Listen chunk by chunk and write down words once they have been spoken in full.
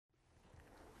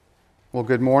Well,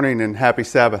 good morning and happy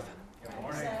Sabbath. Good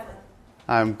morning.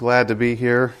 I'm glad to be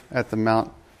here at the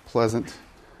Mount Pleasant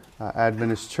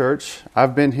Adventist Church.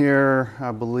 I've been here,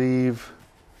 I believe,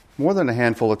 more than a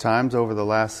handful of times over the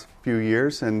last few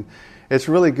years, and it's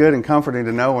really good and comforting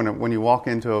to know when you walk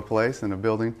into a place, in a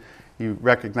building, you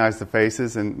recognize the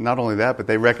faces, and not only that, but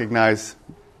they recognize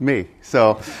me.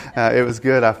 So it was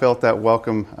good. I felt that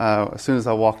welcome as soon as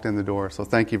I walked in the door, so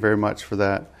thank you very much for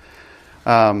that.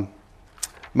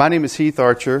 My name is Heath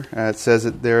Archer. It says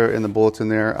it there in the bulletin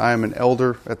there. I am an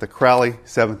elder at the Crowley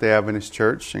Seventh-day Adventist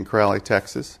Church in Crowley,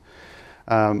 Texas.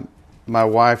 My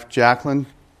wife, Jacqueline,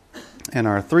 and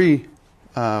our three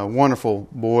wonderful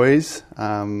boys,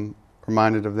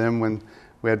 reminded of them when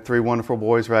we had three wonderful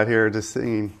boys right here just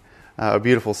singing a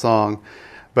beautiful song.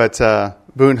 But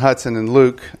Boone, Hudson, and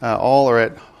Luke all are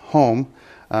at home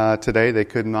today. They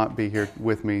could not be here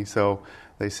with me, so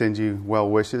they send you well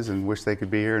wishes and wish they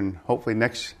could be here. And hopefully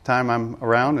next time I'm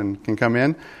around and can come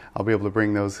in, I'll be able to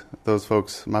bring those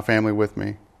folks, my family, with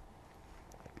me.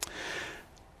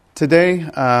 Today,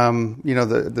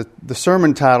 the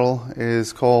sermon title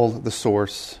is called The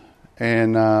Source.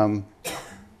 And,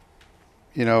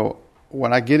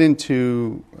 when I get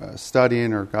into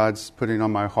studying or God's putting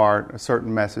on my heart a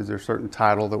certain message or a certain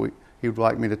title that He would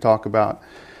like me to talk about,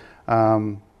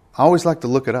 I always like to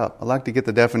look it up. I like to get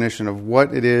the definition of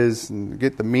what it is and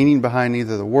get the meaning behind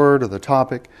either the word or the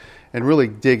topic and really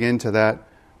dig into that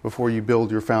before you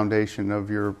build your foundation of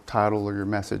your title or your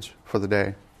message for the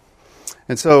day.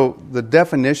 And so the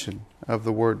definition of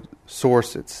the word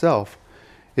source itself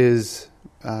is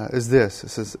this. It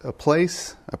says a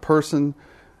place, a person,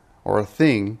 or a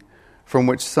thing from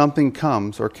which something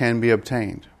comes or can be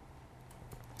obtained.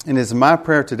 And it's my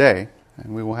prayer today,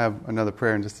 and we will have another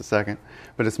prayer in just a second,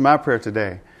 but it's my prayer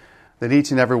today that each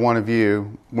and every one of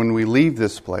you, when we leave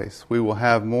this place, we will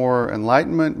have more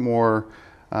enlightenment, more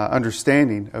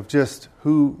understanding of just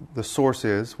who the source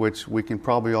is, which we can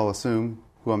probably all assume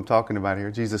who I'm talking about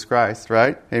here, Jesus Christ,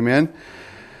 right? Amen?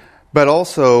 But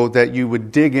also that you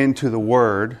would dig into the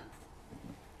Word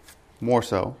more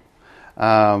so,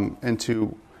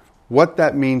 into what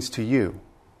that means to you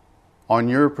on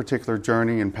your particular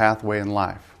journey and pathway in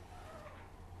life.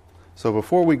 So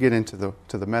before we get into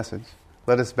the message,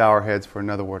 let us bow our heads for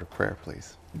another word of prayer,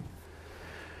 please.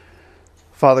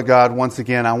 Father God, once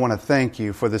again, I want to thank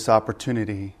you for this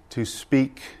opportunity to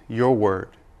speak your word.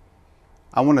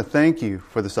 I want to thank you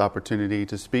for this opportunity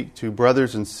to speak to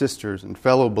brothers and sisters and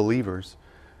fellow believers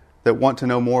that want to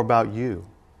know more about you.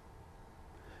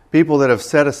 People that have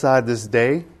set aside this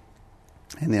day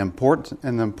and the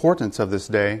importance of this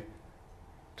day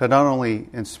to not only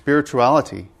in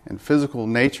spirituality and physical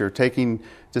nature, taking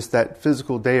just that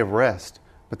physical day of rest,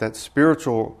 but that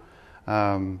spiritual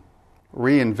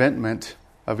reinventment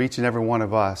of each and every one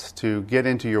of us to get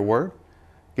into your word,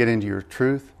 get into your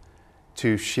truth,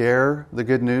 to share the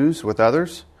good news with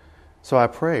others. So I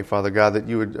pray, Father God, that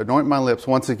you would anoint my lips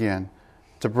once again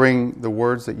to bring the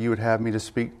words that you would have me to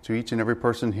speak to each and every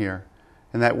person here.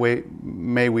 And that way,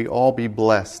 may we all be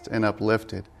blessed and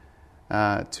uplifted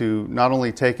to not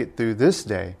only take it through this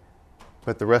day,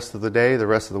 but the rest of the day, the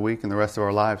rest of the week, and the rest of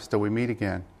our lives till we meet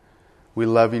again. We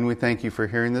love you and we thank you for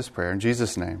hearing this prayer. In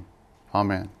Jesus' name,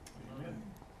 amen.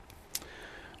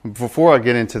 Before I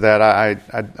get into that,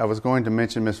 I was going to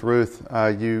mention, Miss Ruth,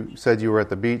 you said you were at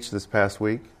the beach this past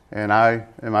week, and I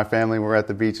and my family were at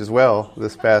the beach as well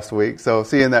this past week. So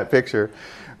seeing that picture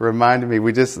reminded me,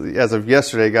 we just, as of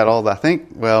yesterday, got all the,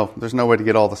 there's no way to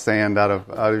get all the sand out of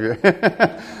your,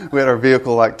 we had our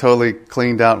vehicle like totally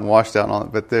cleaned out and washed out on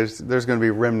it, but there's going to be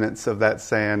remnants of that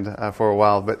sand for a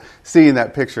while. But seeing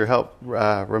that picture helped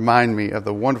remind me of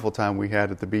the wonderful time we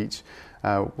had at the beach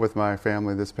with my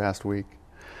family this past week.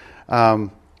 I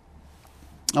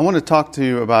want to talk to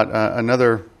you about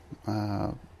another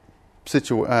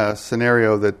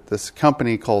scenario that this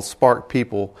company called Spark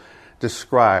People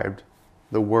described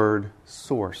the word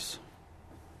source.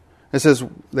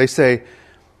 They say,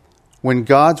 when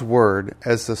God's word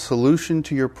as the solution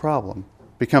to your problem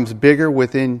becomes bigger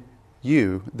within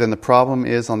you than the problem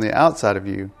is on the outside of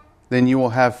you, then you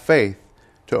will have faith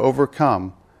to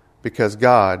overcome because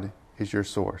God is your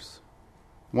source.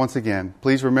 Once again,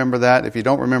 please remember that. If you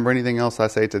don't remember anything else I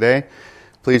say today,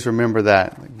 please remember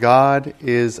that. God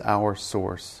is our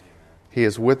source. He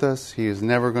is with us. He is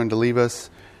never going to leave us.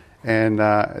 And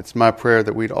it's my prayer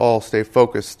that we'd all stay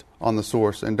focused on the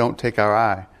source and don't take our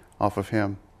eye off of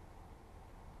Him.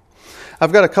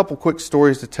 I've got a couple quick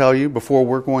stories to tell you before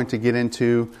we're going to get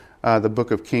into the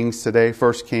book of Kings today,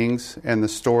 1 Kings, and the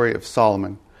story of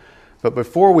Solomon. But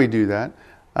before we do that,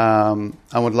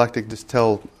 I would like to just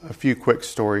tell a few quick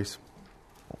stories.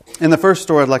 And the first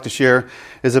story I'd like to share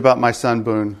is about my son,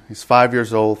 Boone. He's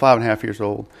 5.5 years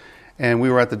old. And we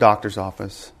were at the doctor's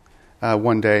office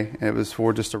one day. And it was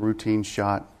for just a routine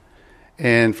shot.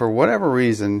 And for whatever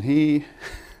reason,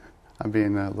 I'm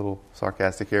being a little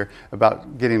sarcastic here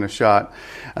about getting a shot.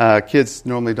 Kids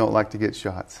normally don't like to get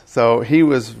shots. So he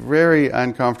was very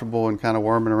uncomfortable and kind of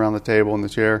worming around the table in the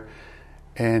chair.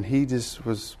 And he just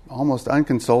was almost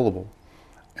inconsolable.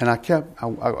 And I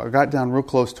got down real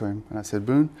close to him. And I said,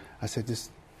 Boone, I said, just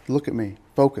look at me.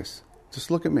 Focus. Just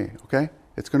look at me, okay?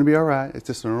 It's going to be all right. It's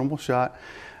just a normal shot.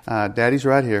 Daddy's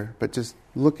right here. But just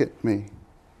look at me.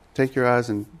 Take your eyes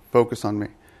and focus on me.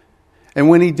 And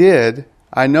when he did,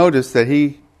 I noticed that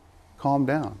he calmed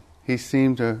down. He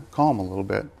seemed to calm a little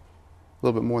bit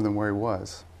more than where he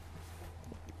was.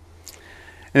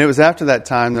 And it was after that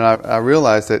time that I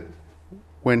realized that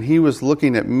when he was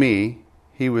looking at me,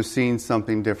 he was seeing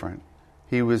something different.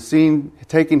 He was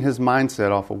taking his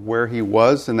mindset off of where he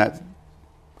was in that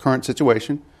current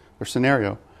situation or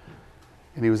scenario,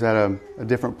 and he was at a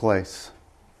different place,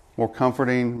 more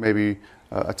comforting, maybe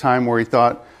a time where he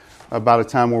thought about a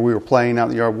time where we were playing out in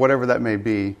the yard, whatever that may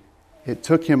be. It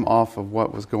took him off of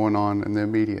what was going on in the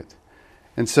immediate.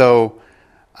 And so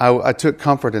I took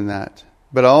comfort in that.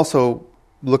 But I also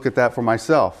look at that for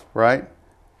myself, right?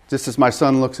 Just as my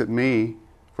son looks at me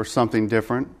for something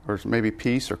different, or maybe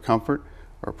peace or comfort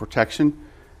or protection,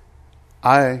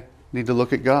 I need to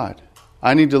look at God.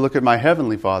 I need to look at my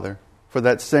Heavenly Father for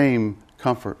that same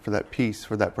comfort, for that peace,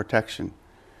 for that protection.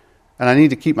 And I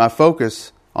need to keep my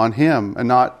focus on Him and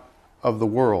not of the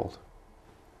world.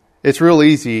 It's real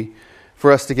easy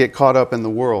for us to get caught up in the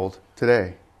world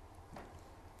today.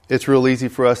 It's real easy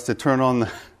for us to turn on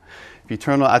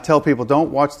I tell people,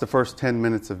 don't watch the first 10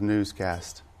 minutes of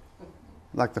newscast.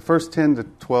 Like the first 10 to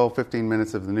 12, 15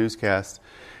 minutes of the newscast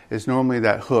is normally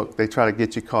that hook. They try to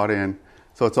get you caught in.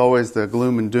 So it's always the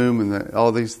gloom and doom and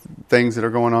all these things that are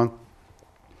going on.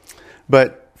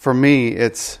 But for me,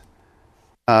 it's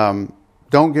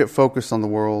don't get focused on the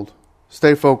world.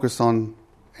 Stay focused in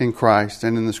Christ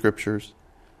and in the Scriptures.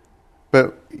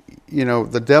 But,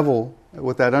 the devil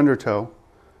with that undertow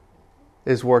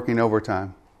is working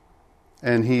overtime.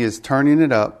 And he is turning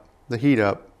the heat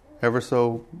up, ever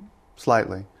so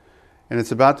slightly. And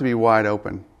it's about to be wide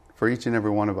open for each and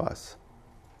every one of us.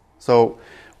 So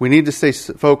we need to stay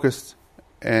focused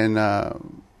and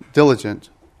diligent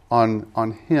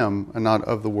on Him and not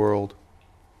of the world.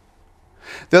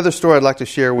 The other story I'd like to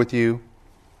share with you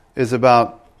is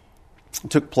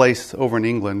took place over in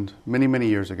England many, many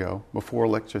years ago, before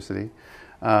electricity.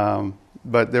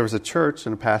 But there was a church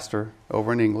and a pastor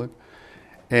over in England.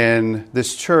 And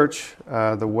this church,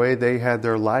 the way they had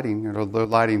their lighting, or their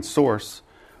lighting source,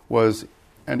 was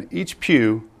in each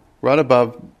pew, right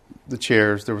above the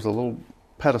chairs, there was a little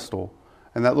pedestal.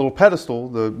 And that little pedestal,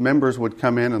 the members would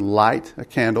come in and light a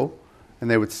candle,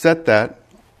 and they would set that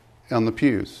on the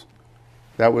pews.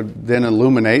 That would then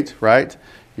illuminate, right?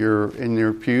 You're in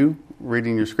your pew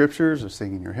reading your scriptures or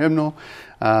singing your hymnal.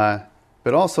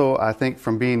 But also, I think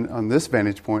from being on this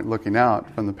vantage point, looking out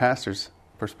from the pastor's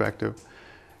perspective,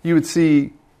 you would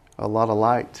see a lot of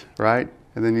light, right?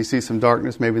 And then you see some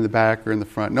darkness maybe in the back or in the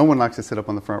front. No one likes to sit up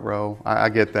on the front row. I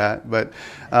get that. But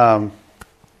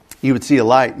you would see a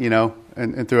light,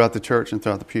 and throughout the church and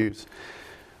throughout the pews.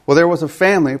 Well, there was a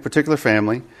particular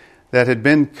family, that had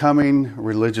been coming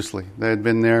religiously. They had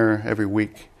been there every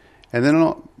week. And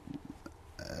then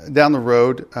down the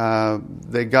road,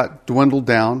 they got dwindled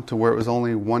down to where it was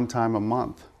only one time a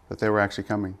month that they were actually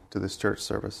coming to this church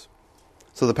service.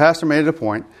 So the pastor made it a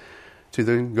point to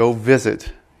then go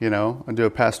visit, and do a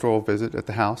pastoral visit at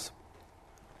the house.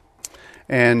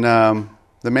 And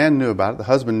the man knew about it. The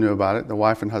husband knew about it. The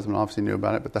wife and husband obviously knew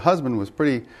about it. But the husband was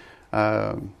pretty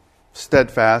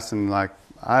steadfast and like,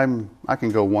 I can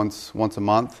go once a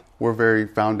month. We're very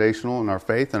foundational in our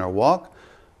faith and our walk.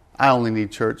 I only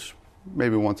need church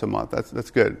maybe once a month.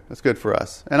 That's good. That's good for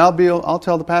us. And I'll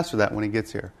tell the pastor that when he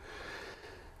gets here.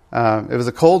 It was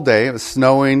a cold day. It was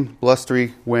snowing,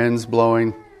 blustery winds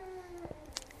blowing.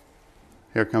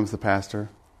 Here comes the pastor.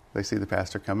 They see the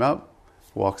pastor come up,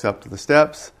 walks up to the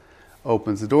steps,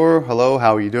 opens the door. Hello,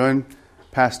 how are you doing?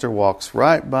 Pastor walks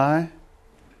right by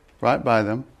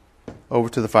them, over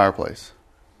to the fireplace.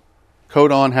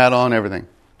 Coat on, hat on, everything.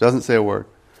 Doesn't say a word.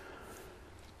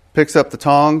 Picks up the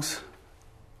tongs,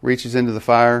 reaches into the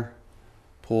fire,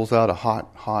 pulls out a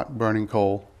hot burning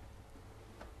coal,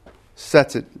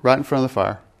 sets it right in front of the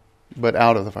fire, but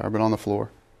out of the fire, but on the floor.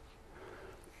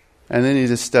 And then he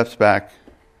just steps back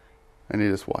and he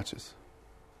just watches.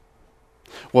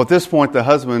 Well, at this point,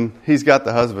 he's got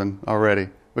the husband already,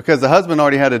 because the husband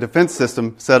already had a defense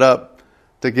system set up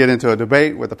to get into a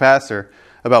debate with the pastor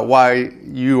about why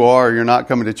you're not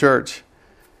coming to church.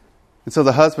 And so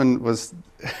the husband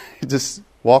he just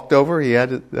walked over. He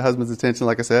had the husband's attention,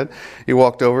 like I said. He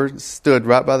walked over, stood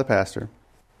right by the pastor,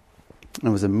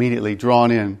 and was immediately drawn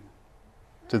in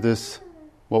to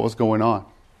what was going on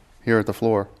here on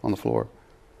the floor.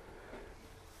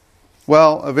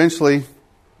 Well, eventually,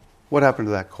 what happened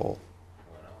to that coal?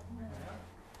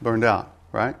 Burned out,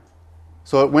 right?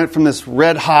 So it went from this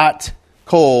red hot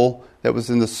coal that was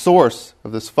in the source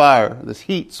of this fire, this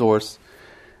heat source,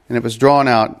 and it was drawn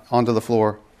out onto the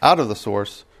floor, out of the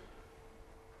source,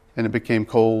 and it became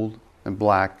cold and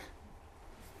black,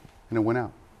 and it went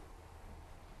out.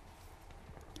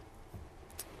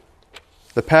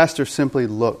 The pastor simply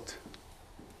looked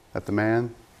at the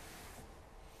man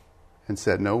and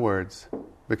said no words,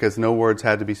 because no words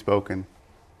had to be spoken.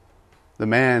 The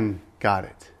man got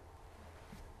it.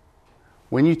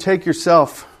 When you take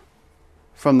yourself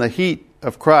from the heat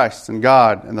of Christ and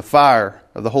God and the fire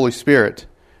of the Holy Spirit,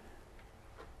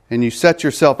 and you set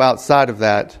yourself outside of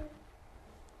that,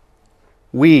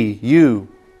 we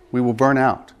will burn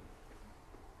out.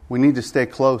 We need to stay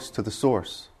close to the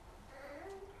source.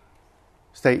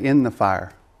 Stay in the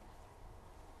fire.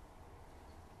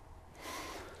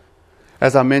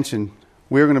 As I mentioned,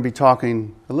 we're going to be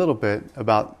talking a little bit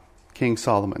about King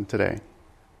Solomon today.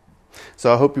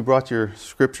 So I hope you brought your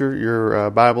scripture, your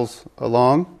Bibles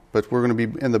along, but we're going to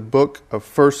be in the book of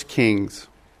 1 Kings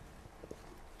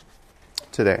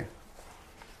today.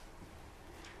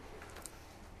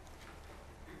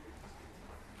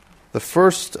 The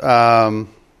first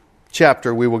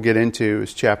chapter we will get into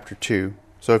is chapter 2.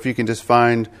 So if you can just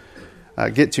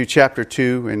get to chapter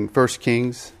 2 in 1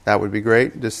 Kings, that would be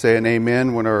great. Just say an amen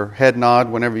or head nod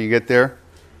whenever you get there.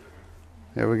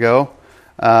 There we go.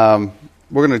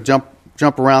 We're going to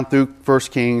jump around through 1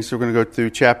 Kings. We're going to go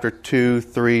through chapter 2,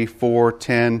 3, 4,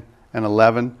 10, and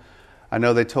 11. I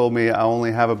know they told me I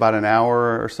only have about an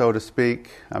hour or so to speak.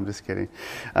 I'm just kidding.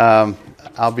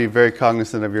 I'll be very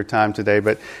cognizant of your time today,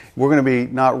 but we're going to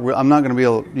be I'm not going to be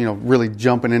able, really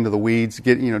jumping into the weeds,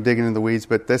 digging into the weeds.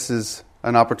 But this is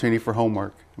an opportunity for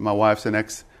homework. My wife's an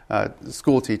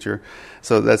ex-school teacher,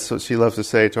 so that's what she loves to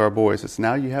say to our boys. It's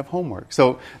now you have homework.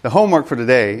 So the homework for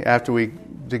today, after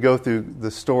to go through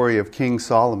the story of King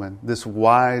Solomon, this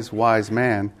wise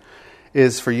man,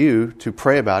 is for you to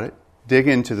pray about it. Dig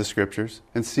into the scriptures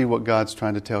and see what God's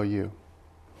trying to tell you.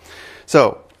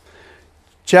 So,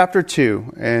 chapter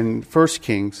 2 in 1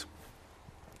 Kings,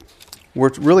 we're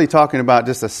really talking about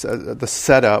just the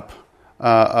setup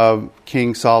of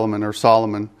King Solomon or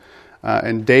Solomon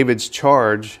and David's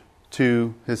charge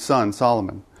to his son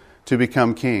Solomon to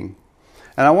become king.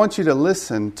 And I want you to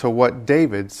listen to what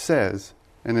David says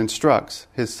and instructs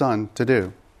his son to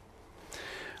do.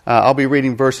 I'll be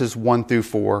reading verses 1 through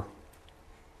 4.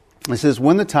 It says,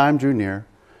 when the time drew near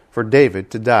for David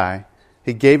to die,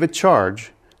 he gave a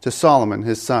charge to Solomon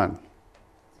his son.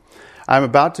 I am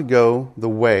about to go the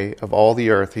way of all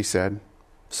the earth, he said.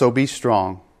 So be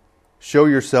strong. Show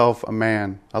yourself a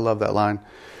man. I love that line.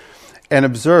 And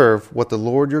observe what the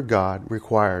Lord your God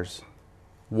requires.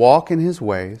 Walk in his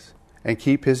ways and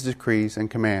keep his decrees and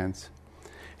commands,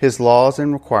 his laws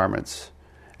and requirements,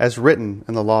 as written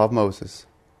in the law of Moses,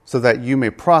 so that you may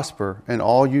prosper in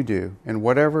all you do and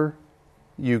wherever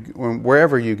you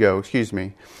go,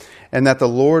 and that the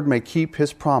Lord may keep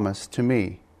his promise to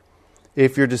me.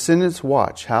 If your descendants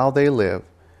watch how they live,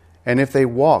 and if they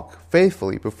walk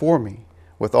faithfully before me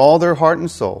with all their heart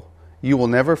and soul, you will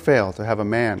never fail to have a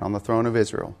man on the throne of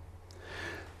Israel.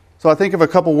 So I think of a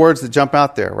couple words that jump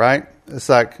out there, right? It's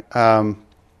like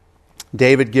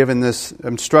David giving this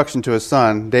instruction to his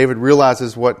son. David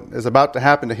realizes what is about to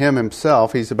happen to him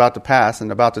himself. He's about to pass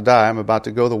and about to die. I'm about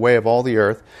to go the way of all the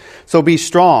earth. So be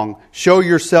strong. Show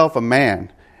yourself a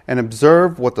man and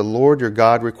observe what the Lord your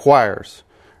God requires.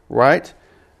 Right?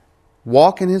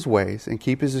 Walk in his ways and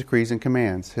keep his decrees and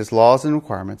commands, his laws and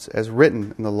requirements, as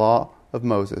written in the law of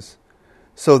Moses.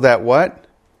 So that what?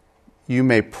 You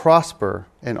may prosper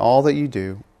in all that you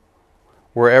do,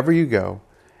 wherever you go,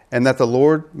 and that the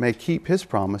Lord may keep his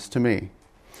promise to me.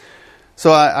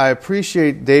 So I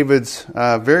appreciate David's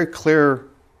very clear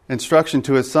instruction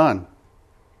to his son.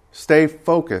 Stay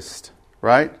focused,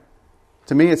 right?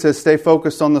 To me it says stay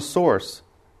focused on the source.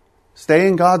 Stay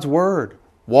in God's word.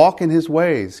 Walk in his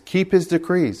ways. Keep his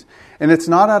decrees. And it's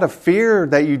not out of fear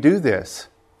that you do this.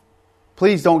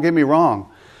 Please don't get me wrong.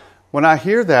 When I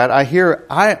hear that,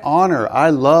 I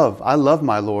love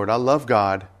my Lord. I love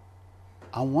God.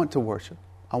 I want to worship.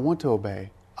 I want to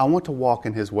obey. I want to walk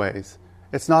in his ways.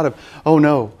 It's not oh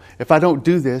no, if I don't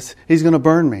do this, he's going to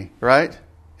burn me, right?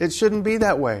 It shouldn't be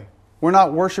that way. We're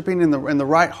not worshiping in the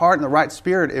right heart and the right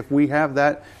spirit if we have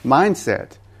that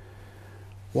mindset.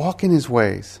 Walk in His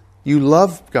ways. You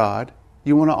love God.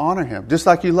 You want to honor Him. Just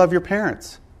like you love your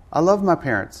parents. I love my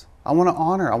parents. I want to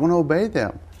honor. I want to obey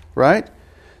them. Right?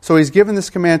 So He's given this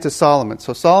command to Solomon.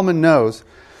 So Solomon knows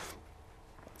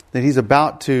that he's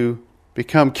about to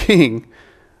become king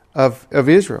of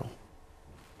Israel.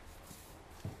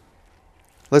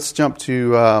 Let's jump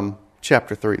to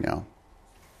chapter 3 now.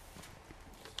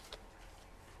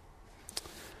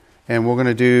 And we're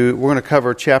going to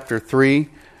cover chapter 3,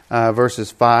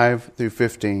 verses 5 through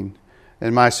 15.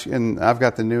 And I've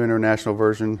got the New International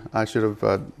Version. I should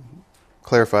have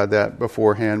clarified that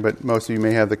beforehand, but most of you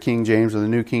may have the King James or the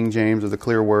New King James or the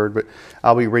Clear Word, but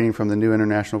I'll be reading from the New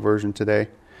International Version today.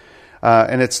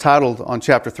 And it's titled on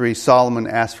chapter 3, Solomon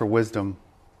Asked for Wisdom.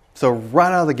 So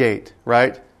right out of the gate,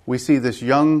 right, we see this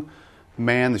young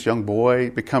man, this young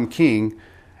boy become king.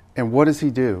 And what does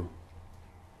he do?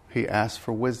 He asks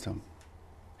for wisdom.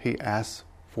 He asks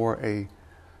for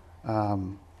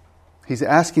he's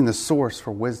asking the source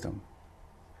for wisdom.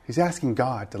 He's asking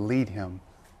God to lead him,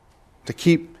 to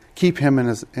keep him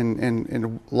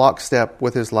in lockstep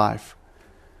with his life.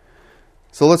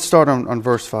 So let's start on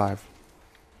verse 5.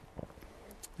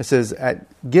 It says,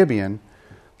 At Gibeon,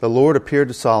 the Lord appeared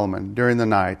to Solomon during the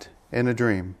night in a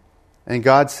dream. And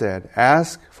God said,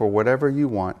 Ask for whatever you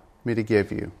want me to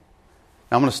give you.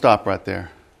 Now I'm going to stop right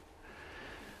there.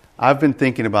 I've been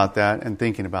thinking about that and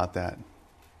thinking about that.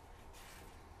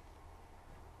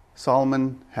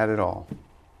 Solomon had it all,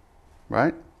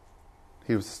 right?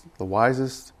 He was the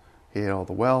wisest. He had all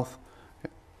the wealth.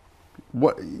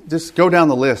 Just go down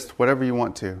the list, whatever you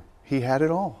want to. He had it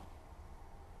all.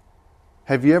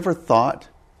 Have you ever thought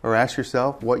or asked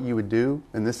yourself what you would do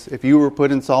in this if you were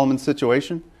put in Solomon's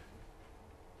situation?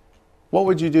 What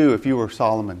would you do if you were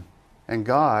Solomon and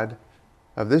God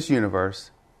of this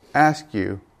universe asked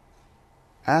you,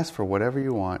 ask for whatever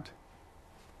you want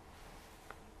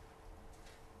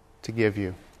to give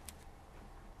you?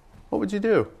 What would you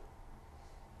do?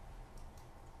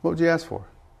 What would you ask for?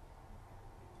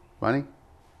 Money?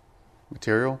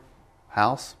 Material?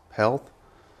 House? Health?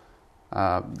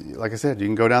 Like I said, you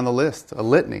can go down the list, a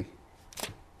litany.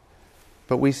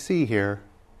 But we see here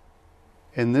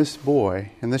in this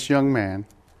boy, in this young man,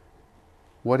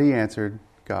 what he answered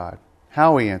God,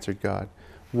 how he answered God,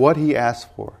 what he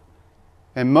asked for.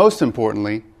 And most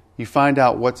importantly, you find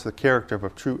out what's the character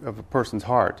of a person's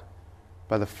heart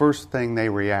by the first thing they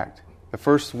react, the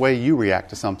first way you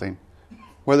react to something.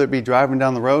 Whether it be driving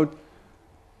down the road,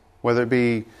 whether it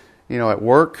be, at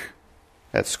work,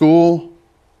 at school,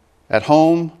 at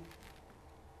home,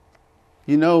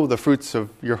 you know the fruits of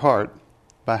your heart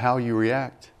by how you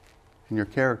react and your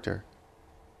character.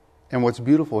 And what's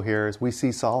beautiful here is we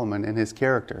see Solomon in his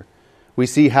character. We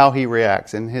see how he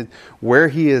reacts and where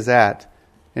he is at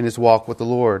in his walk with the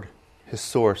Lord, his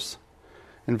source.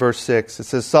 In verse 6, it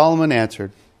says, Solomon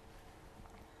answered,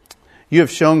 You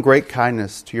have shown great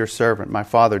kindness to your servant, my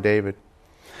father David,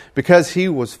 because he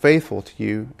was faithful to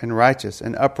you and righteous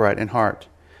and upright in heart.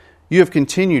 You have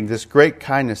continued this great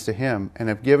kindness to him and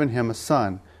have given him a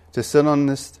son to sit on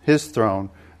his throne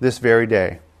this very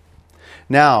day.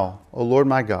 Now, O Lord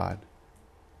my God,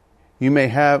 you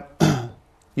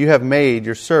have made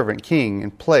your servant king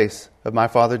in place of my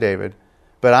father David,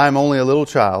 but I am only a little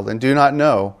child and do not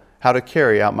know how to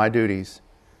carry out my duties.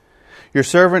 Your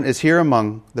servant is here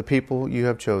among the people you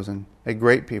have chosen, a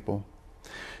great people,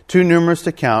 too numerous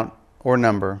to count or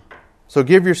number. So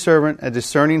give your servant a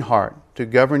discerning heart to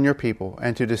govern your people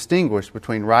and to distinguish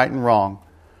between right and wrong.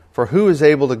 For who is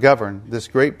able to govern this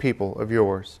great people of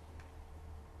yours?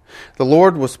 The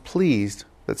Lord was pleased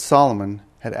that Solomon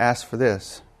had asked for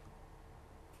this.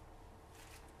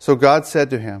 So God said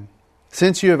to him,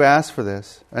 Since you have asked for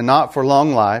this, and not for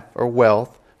long life or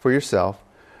wealth for yourself,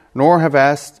 nor have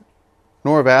asked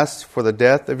for the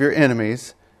death of your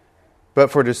enemies, but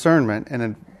for discernment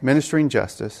and administering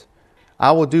justice,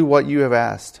 I will do what you have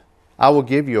asked. I will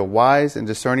give you a wise and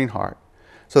discerning heart,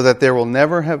 so that there will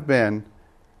never have been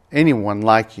anyone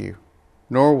like you,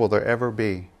 nor will there ever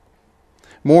be.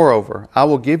 Moreover, I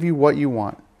will give you what you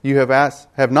want. You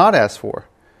have not asked for,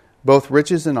 both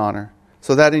riches and honor,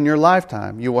 so that in your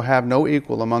lifetime you will have no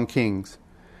equal among kings.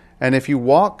 And if you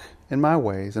walk in my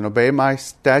ways and obey my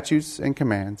statutes and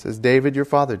commands, as David your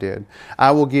father did,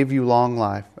 I will give you a long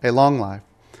life.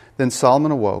 Then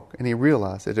Solomon awoke, and he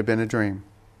realized it had been a dream.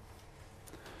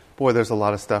 Boy, there's a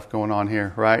lot of stuff going on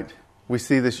here, right? We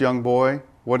see this young boy.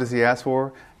 What does he ask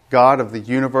for? God of the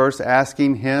universe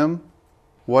asking him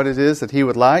what it is that he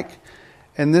would like.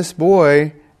 And this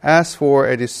boy asks for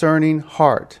a discerning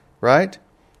heart, right?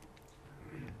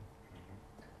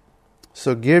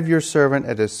 So give your servant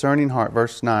a discerning heart,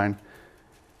 verse 9,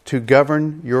 to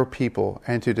govern your people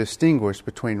and to distinguish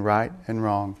between right and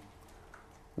wrong.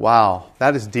 Wow,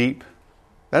 that is deep.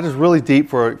 That is really deep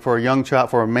for a young child,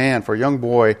 for a man, for a young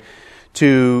boy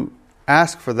to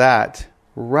ask for that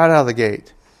right out of the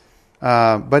gate.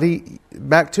 But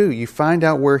you find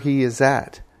out where he is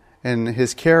at and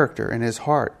his character and his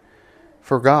heart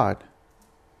for God.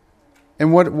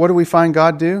 And what do we find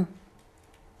God do?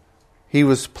 He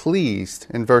was pleased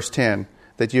in verse 10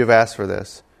 that you have asked for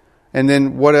this. And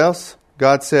then what else?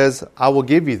 God says, I will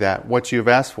give you that, what you have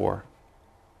asked for.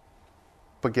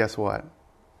 But guess what?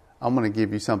 I'm going to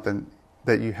give you something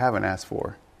that you haven't asked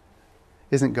for.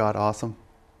 Isn't God awesome?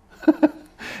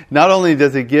 Not only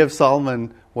does he give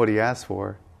Solomon what he asked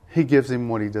for, he gives him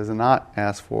what he does not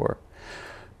ask for.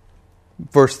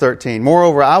 Verse 13,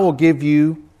 moreover, I will give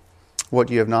you what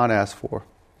you have not asked for,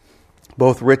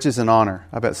 both riches and honor.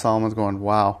 I bet Solomon's going,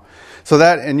 wow. So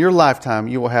that in your lifetime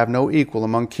you will have no equal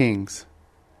among kings.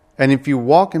 And if you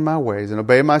walk in my ways and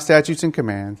obey my statutes and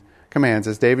commands,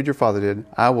 as David your father did,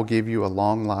 I will give you a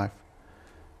long life.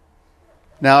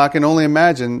 Now I can only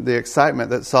imagine the excitement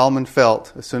that Solomon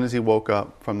felt as soon as he woke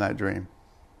up from that dream.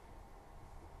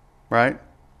 Right?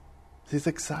 He's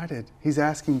excited. He's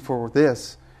asking for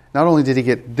this. Not only did he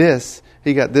get this,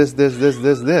 he got this.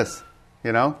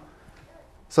 You know?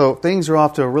 So things are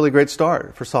off to a really great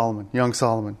start for Solomon, young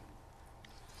Solomon.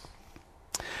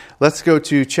 Let's go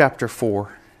to chapter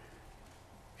 4.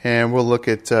 And we'll look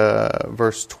at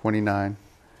verse 29.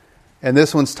 And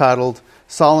this one's titled,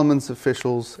 Solomon's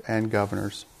Officials and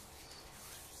Governors.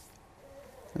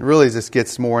 And really this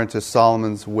gets more into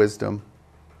Solomon's wisdom.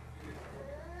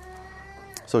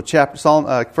 So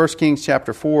 1 Kings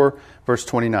chapter 4, verse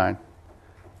 29.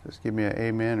 Just give me an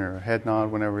amen or a head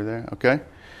nod whenever you're there. Okay?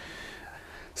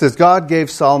 It says, God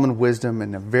gave Solomon wisdom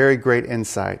and a very great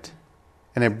insight,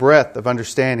 and a breadth of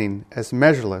understanding as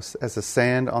measureless as the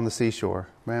sand on the seashore.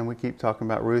 Man, we keep talking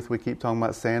about Ruth. We keep talking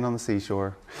about sand on the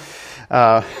seashore.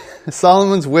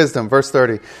 Solomon's wisdom, verse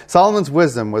 30. Solomon's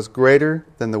wisdom was greater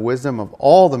than the wisdom of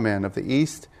all the men of the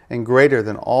East and greater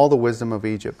than all the wisdom of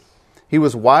Egypt. He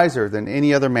was wiser than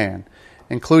any other man,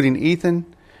 including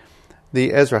Ethan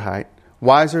the Ezrahite,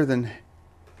 wiser than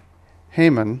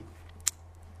Haman,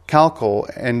 Calcol,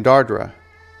 and Dardra,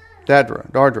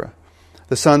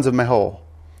 the sons of Mahol.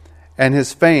 And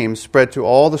his fame spread to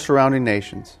all the surrounding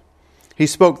nations. He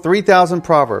spoke 3,000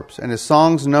 proverbs, and his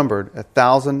songs numbered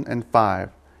 1,005.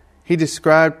 He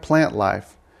described plant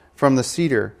life, from the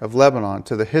cedar of Lebanon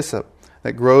to the hyssop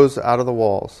that grows out of the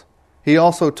walls. He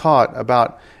also taught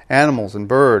about animals and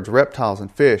birds, reptiles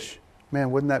and fish.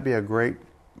 Man, wouldn't that be a great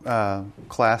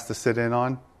class to sit in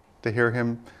on, to hear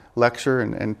him lecture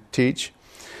and teach?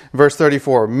 Verse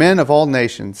 34, men of all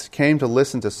nations came to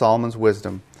listen to Solomon's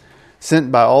wisdom, sent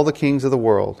by all the kings of the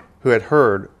world who had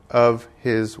heard of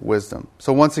his wisdom.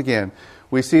 So once again,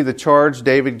 we see the charge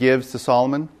David gives to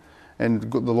Solomon and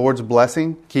the Lord's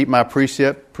blessing. Keep my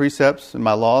precepts and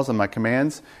my laws and my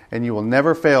commands, and you will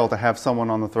never fail to have someone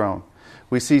on the throne.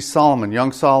 We see Solomon,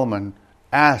 young Solomon,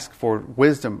 ask for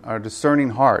wisdom, a discerning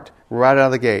heart, right out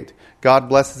of the gate. God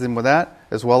blesses him with that,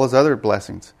 as well as other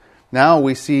blessings. Now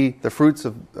we see the fruits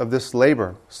of this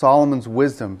labor. Solomon's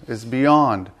wisdom is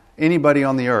beyond anybody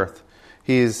on the earth.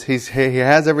 He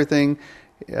has everything.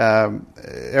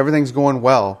 Everything's going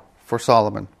well for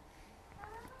Solomon.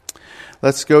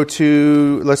 Let's turn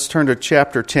to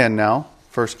chapter 10 now,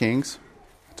 1 Kings.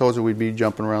 I told you we'd be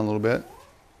jumping around a little bit.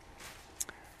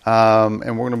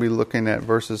 And we're going to be looking at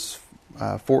verses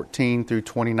 14 through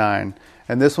 29.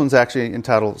 And this one's actually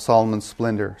entitled Solomon's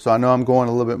Splendor. So I know I'm going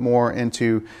a little bit more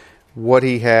into what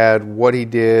he had, what he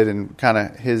did, and kind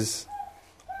of his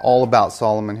all about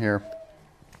Solomon here.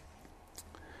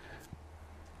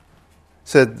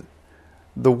 Said,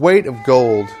 the weight of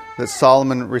gold that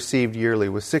Solomon received yearly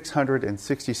was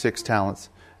 666 talents,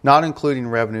 not including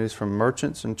revenues from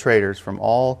merchants and traders from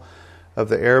all of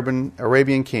the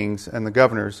Arabian kings and the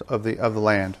governors of the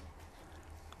land.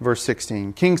 Verse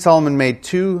 16, King Solomon made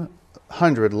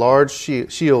 200 large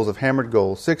shields of hammered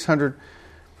gold. 600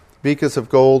 bekas of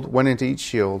gold went into each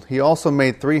shield. He also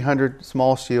made 300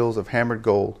 small shields of hammered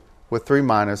gold, with 3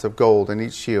 minas of gold in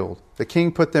each shield. The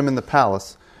king put them in the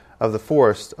palace of the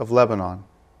forest of Lebanon.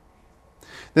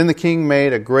 Then the king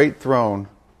made a great throne,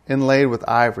 inlaid with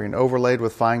ivory and overlaid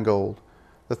with fine gold.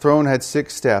 The throne had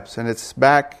 6 steps, and its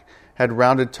back had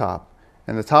rounded top.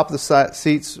 And the top of the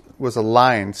seats was a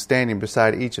lion standing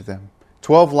beside each of them.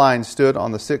 12 lions stood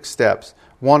on the 6 steps,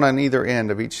 one on either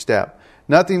end of each step.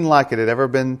 Nothing like it had ever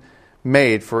been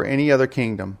made for any other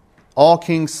kingdom. All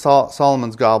King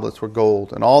Solomon's goblets were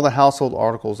gold, and all the household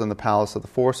articles in the palace of the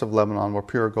forest of Lebanon were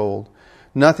pure gold.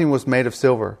 Nothing was made of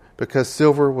silver, because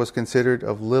silver was considered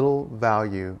of little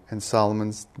value in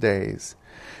Solomon's days.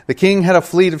 The king had a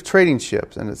fleet of trading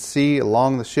ships, and at sea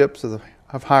along the ships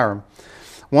of Hiram.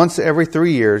 Once every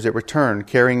 3 years it returned,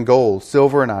 carrying gold,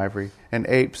 silver, and ivory, and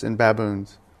apes and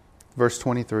baboons. Verse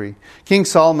 23. King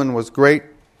Solomon was greater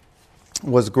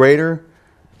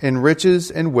in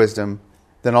riches and wisdom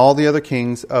than all the other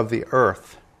kings of the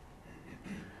earth.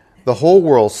 The whole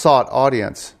world sought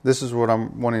audience. This is what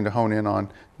I'm wanting to hone in on.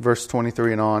 Verse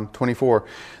 23 and on. 24.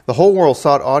 The whole world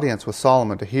sought audience with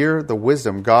Solomon to hear the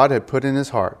wisdom God had put in his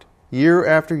heart. Year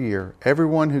after year,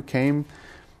 everyone who came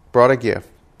brought a gift.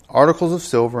 Articles of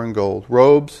silver and gold,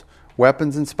 robes,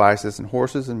 weapons and spices, and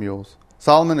horses and mules.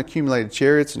 Solomon accumulated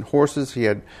chariots and horses. He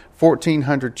had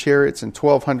 1,400 chariots and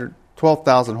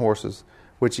 12,000 horses,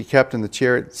 which he kept in the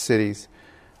chariot cities,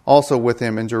 also with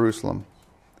him in Jerusalem.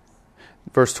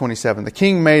 Verse 27. The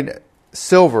king made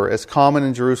silver as common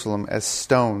in Jerusalem as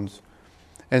stones,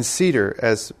 and cedar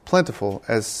as plentiful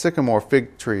as sycamore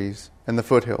fig trees in the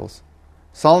foothills.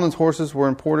 Solomon's horses were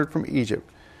imported from Egypt.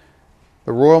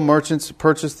 The royal merchants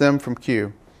purchased them from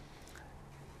Kue.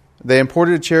 They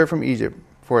imported a chariot from Egypt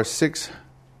for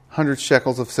 600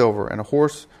 shekels of silver, and a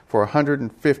horse for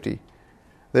 150.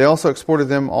 They also exported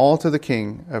them all to the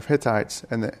king of Hittites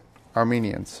and the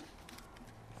Armenians.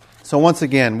 So once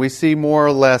again, we see more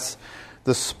or less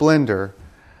the splendor,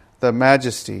 the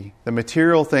majesty, the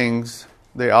material things,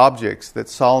 the objects that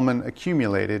Solomon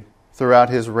accumulated throughout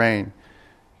his reign.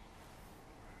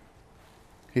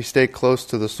 He stayed close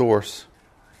to the source.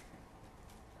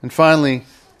 And finally,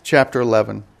 chapter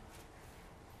 11.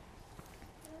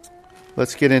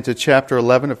 Let's get into chapter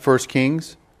 11 of 1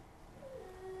 Kings.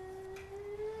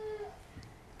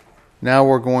 Now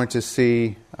we're going to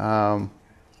see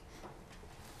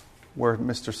where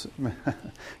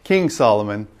King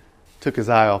Solomon took his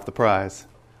eye off the prize.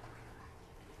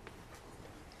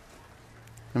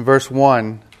 In verse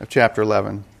 1 of chapter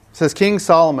 11, it says, King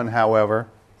Solomon, however,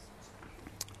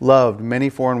 loved many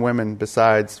foreign women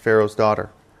besides Pharaoh's daughter,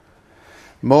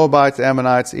 Moabites,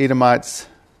 Ammonites, Edomites,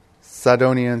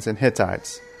 Sidonians, and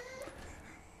Hittites.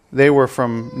 They were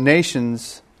from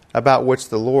nations about which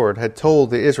the Lord had told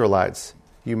the Israelites,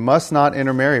 you must not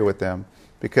intermarry with them,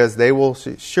 because they will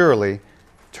surely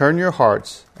turn your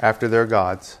hearts after their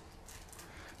gods.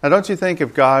 Now, don't you think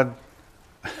if God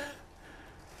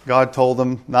told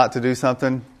them not to do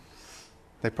something,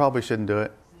 they probably shouldn't do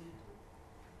it?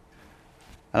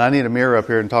 And I need a mirror up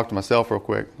here and talk to myself real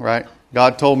quick, right?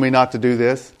 God told me not to do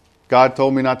this. God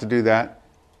told me not to do that.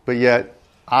 But yet,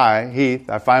 I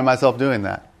find myself doing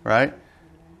that, right?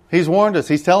 He's warned us.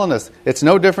 He's telling us. It's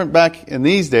no different back in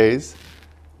these days.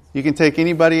 You can take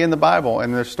anybody in the Bible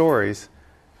and their stories,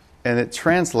 and it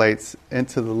translates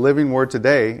into the living word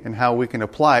today and how we can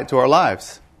apply it to our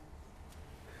lives.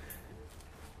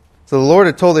 So the Lord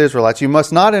had told the Israelites, you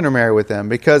must not intermarry with them,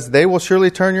 because they will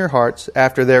surely turn your hearts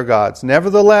after their gods.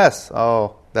 Nevertheless,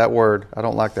 that word, I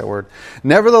don't like that word.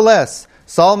 Nevertheless,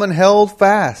 Solomon held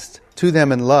fast to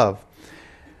them in love.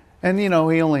 And he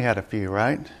only had a few,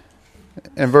 right?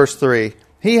 In verse 3,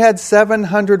 he had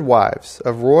 700 wives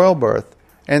of royal birth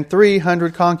and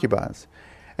 300 concubines,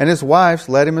 and his wives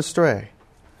led him astray.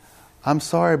 I'm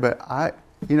sorry, but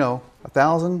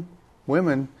 1,000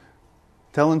 women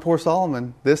telling poor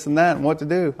Solomon this and that and what to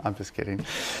do. I'm just kidding.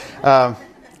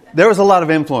 There was a lot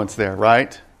of influence there,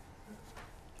 right?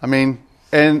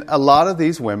 And a lot of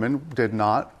these women did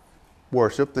not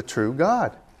worship the true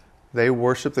God. They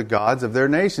worshiped the gods of their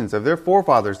nations, of their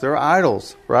forefathers, their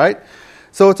idols, right?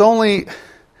 So it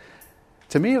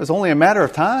was only a matter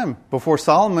of time before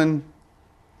Solomon,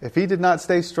 if he did not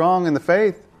stay strong in the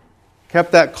faith,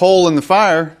 kept that coal in the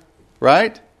fire,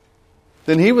 right?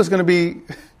 Then he was going to be,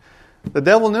 the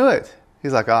devil knew it.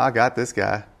 He's like, I got this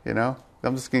guy, I'm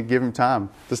just going to give him time.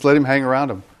 Just let him hang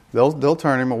around him. They'll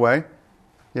turn him away,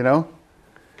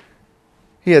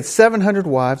 He had 700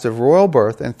 wives of royal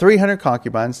birth and 300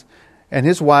 concubines, and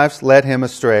his wives led him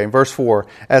astray. In verse 4,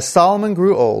 as Solomon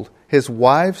grew old, his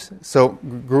wives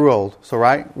grew old. So,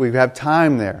 right, we have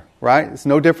time there, right? It's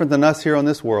no different than us here on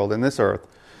this world, in this earth.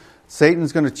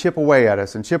 Satan's going to chip away at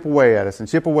us and chip away at us and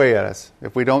chip away at us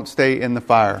if we don't stay in the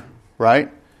fire, right?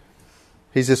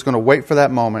 He's just going to wait for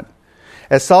that moment.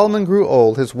 As Solomon grew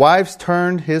old, his wives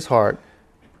turned his heart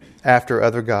after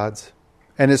other gods,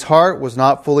 and his heart was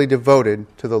not fully devoted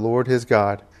to the Lord his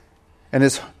God, and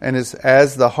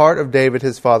as the heart of David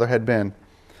his father had been.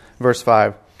 Verse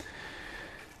 5.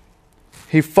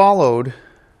 He followed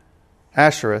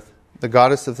Ashereth, the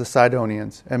goddess of the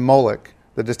Sidonians, and Molech,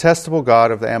 the detestable god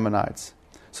of the Ammonites.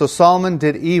 So Solomon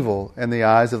did evil in the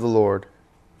eyes of the Lord.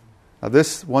 Now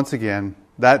this, once again,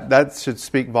 that should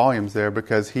speak volumes there,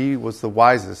 because he was the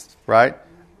wisest, right,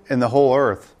 in the whole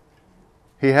earth.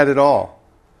 He had it all.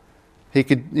 He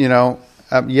could,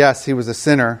 yes, he was a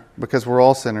sinner, because we're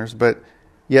all sinners, but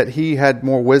yet he had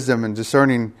more wisdom and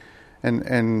discerning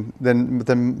and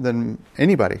than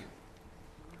anybody.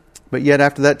 But yet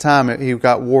after that time, he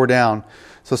got wore down.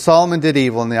 So Solomon did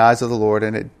evil in the eyes of the Lord,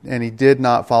 and he did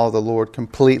not follow the Lord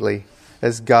completely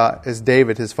as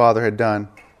David, his father, had done.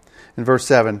 In verse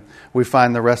 7, we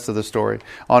find the rest of the story.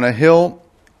 On a hill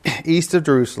east of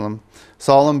Jerusalem,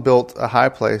 Solomon built a high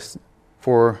place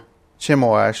for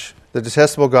Chemosh, the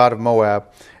detestable god of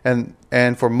Moab,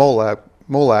 and for Molech,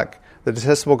 the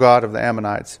detestable god of the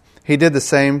Ammonites. He did the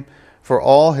same for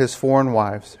all his foreign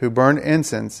wives, who burned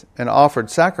incense and offered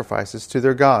sacrifices to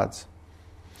their gods.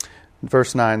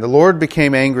 Verse 9, the Lord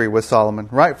became angry with Solomon,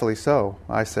 rightfully so,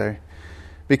 I say,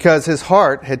 because his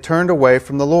heart had turned away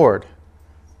from the Lord.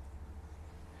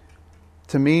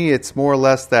 To me, it's more or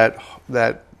less that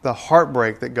the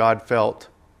heartbreak that God felt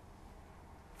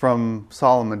from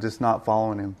Solomon just not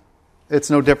following him. It's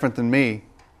no different than me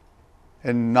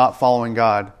and not following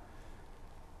God.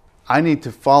 I need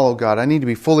to follow God. I need to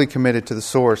be fully committed to the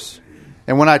source.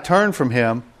 And when I turn from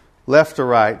him, left or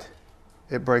right,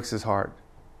 it breaks his heart.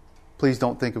 Please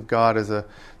don't think of God as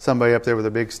somebody up there with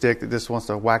a big stick that just wants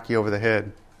to whack you over the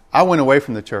head. I went away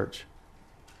from the church.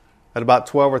 At about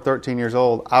 12 or 13 years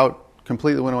old, I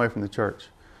completely went away from the church.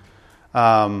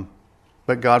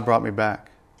 But God brought me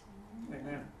back.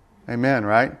 Amen. Amen,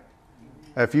 right?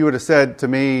 If you would have said to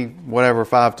me,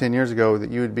 5-10 years ago, that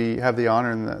you would have the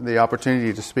honor and the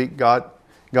opportunity to speak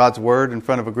God's word in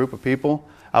front of a group of people,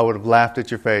 I would have laughed at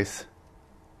your face.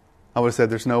 I would have said,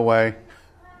 there's no way.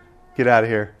 Get out of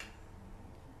here.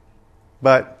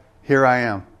 But here I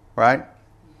am, right?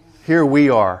 Here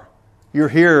we are. You're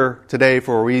here today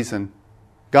for a reason.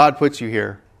 God put you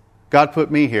here. God put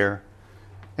me here.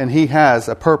 And He has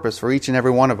a purpose for each and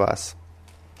every one of us.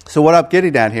 So what I'm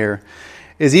getting at here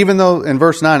is, even though in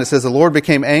verse 9 it says the Lord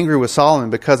became angry with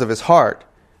Solomon because of his heart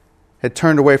had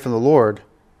turned away from the Lord,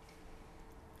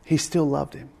 He still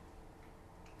loved him.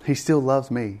 He still loves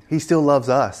me. He still loves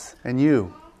us and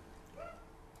you.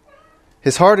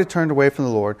 His heart had turned away from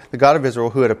the Lord, the God of Israel,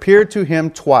 who had appeared to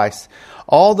him twice,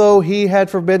 although He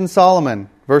had forbidden Solomon,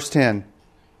 verse 10,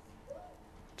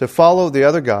 to follow the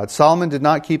other gods. Solomon did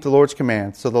not keep the Lord's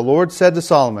command. So the Lord said to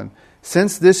Solomon,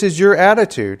 since this is your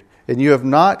attitude, and you have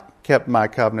not kept my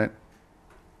covenant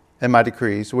and my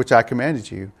decrees, which I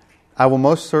commanded you, I will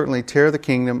most certainly tear the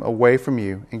kingdom away from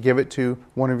you and give it to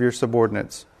one of your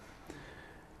subordinates.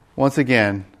 Once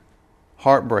again,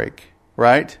 heartbreak,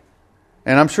 right?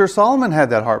 And I'm sure Solomon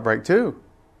had that heartbreak too.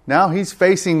 Now he's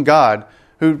facing God,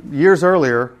 who years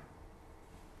earlier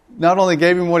not only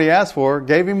gave him what he asked for,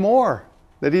 gave him more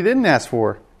that he didn't ask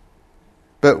for.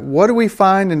 But what do we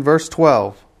find in verse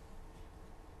 12?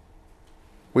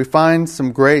 We find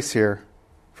some grace here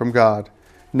from God.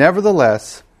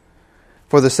 Nevertheless,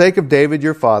 for the sake of David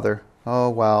your father, oh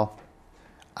wow,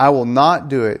 I will not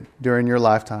do it during your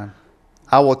lifetime.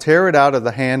 I will tear it out of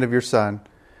the hand of your son.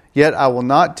 Yet I will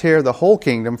not tear the whole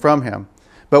kingdom from him,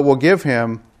 but will give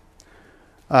him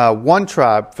one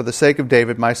tribe for the sake of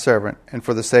David my servant, and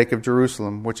for the sake of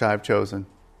Jerusalem, which I have chosen.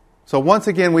 So once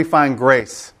again we find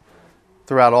grace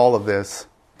throughout all of this.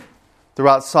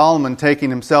 Throughout Solomon taking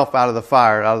himself out of the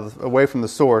fire, away from the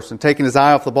source, and taking his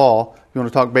eye off the ball. If you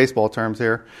want to talk baseball terms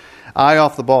here. Eye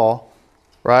off the ball,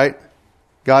 right?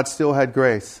 God still had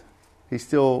grace. He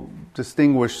still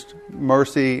distinguished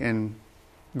mercy and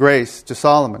grace to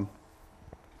Solomon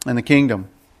and the kingdom.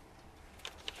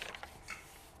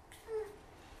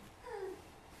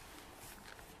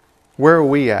 Where are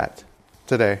we at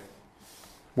today?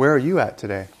 Where are you at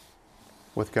today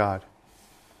with God?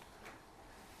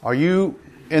 Are you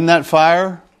in that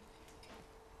fire?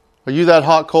 Are you that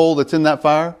hot coal that's in that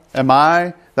fire? Am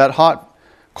I that hot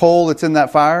coal that's in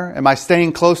that fire? Am I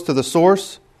staying close to the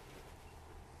source?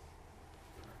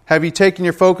 Have you taken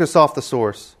your focus off the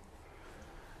source?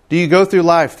 Do you go through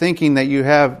life thinking that you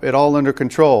have it all under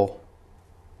control,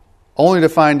 only to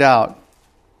find out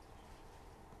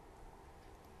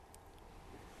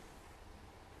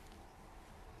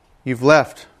you've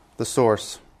left the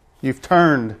source? You've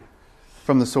turned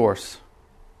from the source.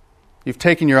 You've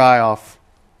taken your eye off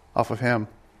of Him.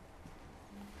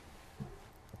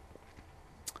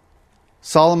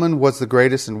 Solomon was the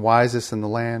greatest and wisest in the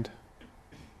land.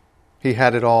 He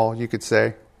had it all, you could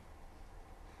say.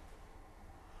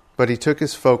 But he took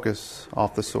his focus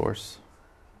off the source.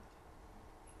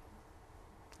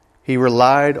 He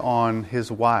relied on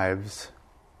his wives,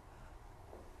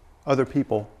 other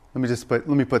people. Let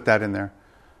me put that in there.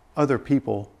 Other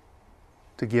people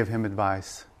to give him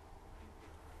advice,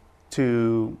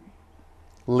 to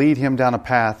lead him down a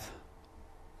path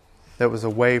that was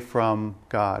away from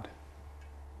God,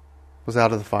 was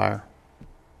out of the fire.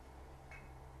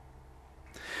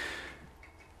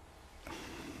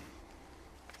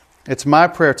 It's my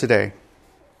prayer today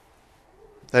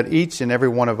that each and every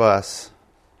one of us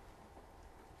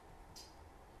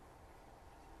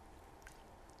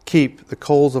keep the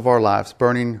coals of our lives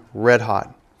burning red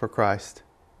hot for Christ.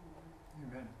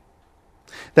 Amen.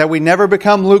 That we never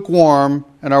become lukewarm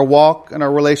in our walk and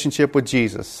our relationship with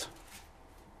Jesus.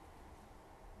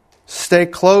 Stay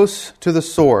close to the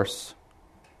source.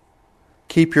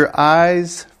 Keep your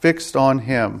eyes fixed on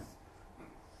Him.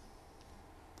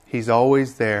 He's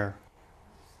always there.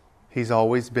 He's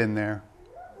always been there.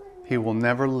 He will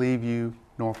never leave you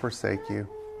nor forsake you.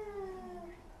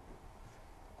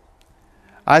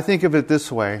 I think of it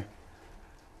this way.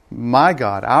 My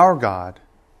God, our God,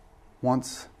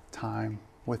 wants time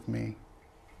with me.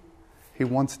 He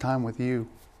wants time with you.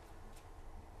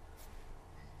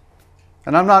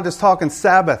 And I'm not just talking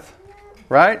Sabbath,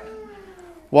 right?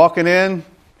 Walking in,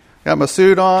 got my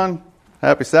suit on,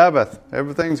 happy Sabbath.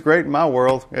 Everything's great in my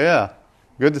world. Yeah,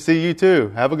 good to see you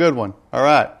too. Have a good one. All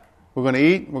right, we're going to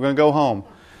eat, we're going to go home.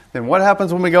 Then what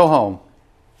happens when we go home?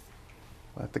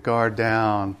 Let the guard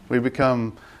down. We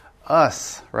become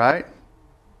us, right?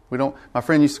 We don't. My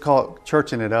friend used to call it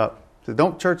churching it up. He said,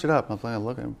 don't church it up. I was like,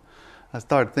 look at him. I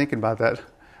started thinking about that. It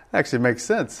actually makes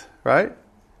sense, right?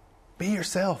 Be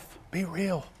yourself. Be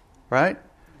real, right?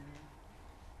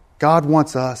 God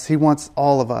wants us. He wants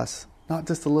all of us. Not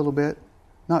just a little bit.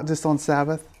 Not just on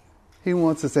Sabbath. He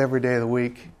wants us every day of the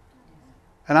week.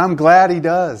 And I'm glad He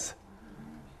does.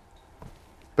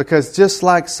 Because just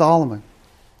like Solomon,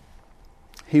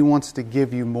 He wants to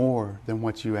give you more than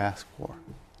what you ask for.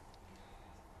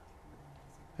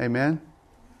 Amen?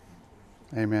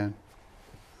 Amen.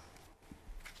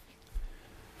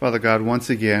 Father God, once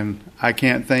again, I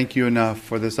can't thank You enough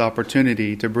for this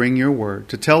opportunity to bring Your word,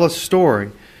 to tell a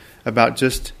story about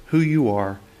just who You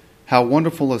are, how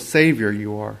wonderful a Savior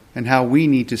You are, and how we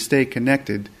need to stay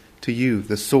connected to You,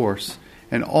 the source,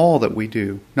 and all that we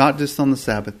do, not just on the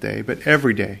Sabbath day, but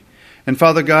every day. And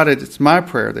Father God, it's my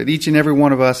prayer that each and every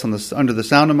one of us under the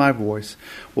sound of my voice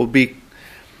will be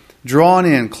drawn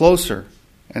in closer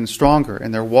and stronger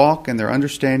in their walk and their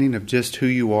understanding of just who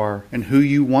You are and who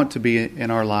You want to be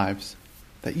in our lives.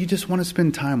 That You just want to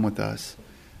spend time with us.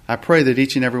 I pray that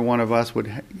each and every one of us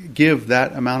would give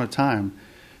that amount of time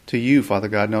to You, Father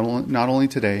God, not only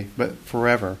today, but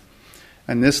forever.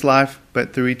 And this life,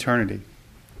 but through eternity.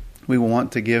 We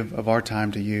want to give of our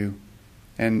time to You.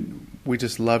 And we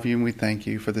just love You and we thank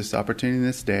You for this opportunity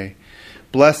this day.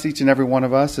 Bless each and every one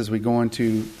of us as we go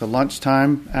into the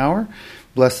lunchtime hour.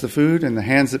 Bless the food and the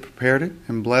hands that prepared it.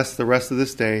 And bless the rest of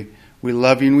this day. We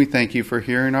love You and we thank You for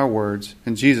hearing our words.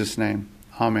 In Jesus' name,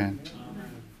 amen.